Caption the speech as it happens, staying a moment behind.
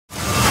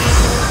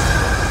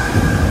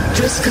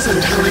Just 'cause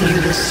I'm telling you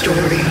this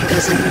story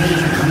doesn't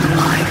mean I'm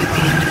alive at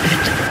the end of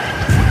it.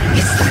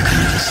 It's that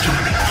kind of a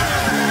story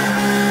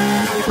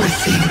where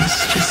things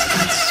just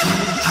got so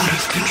out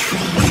of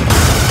control.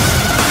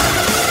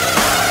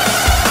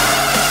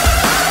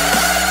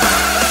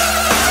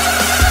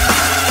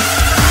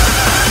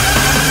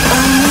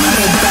 Only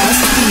the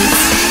best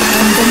beats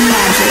and the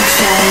magic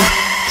show.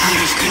 Out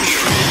of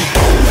control.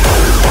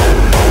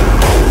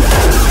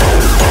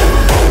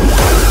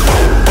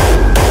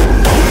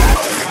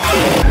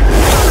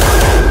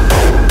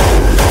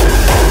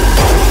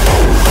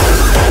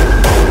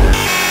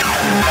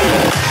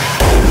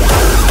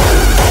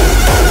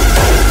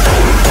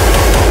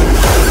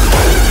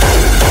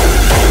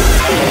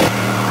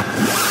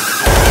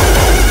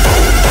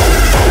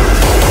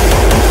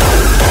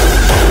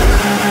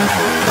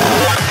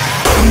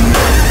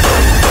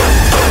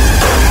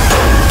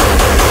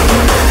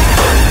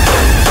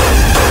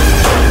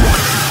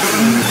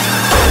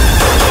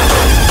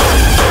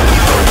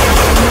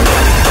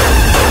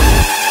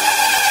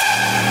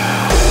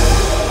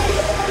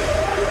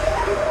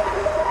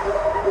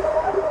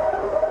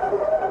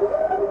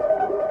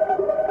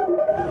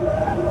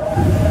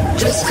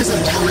 Just 'cause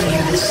I'm telling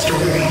you this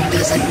story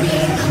doesn't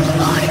mean I'm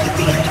alive at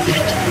the end of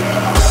it.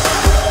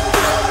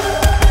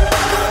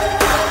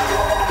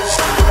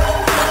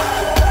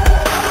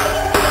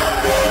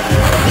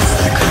 It's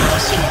that kind of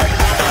a story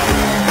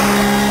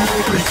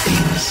where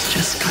things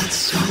just got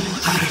so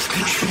out of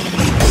control.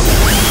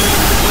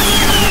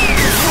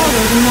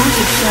 Follow The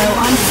Magic Show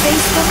on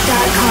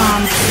Facebook.com/TITA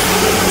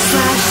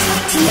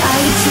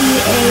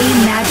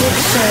Magic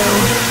Show.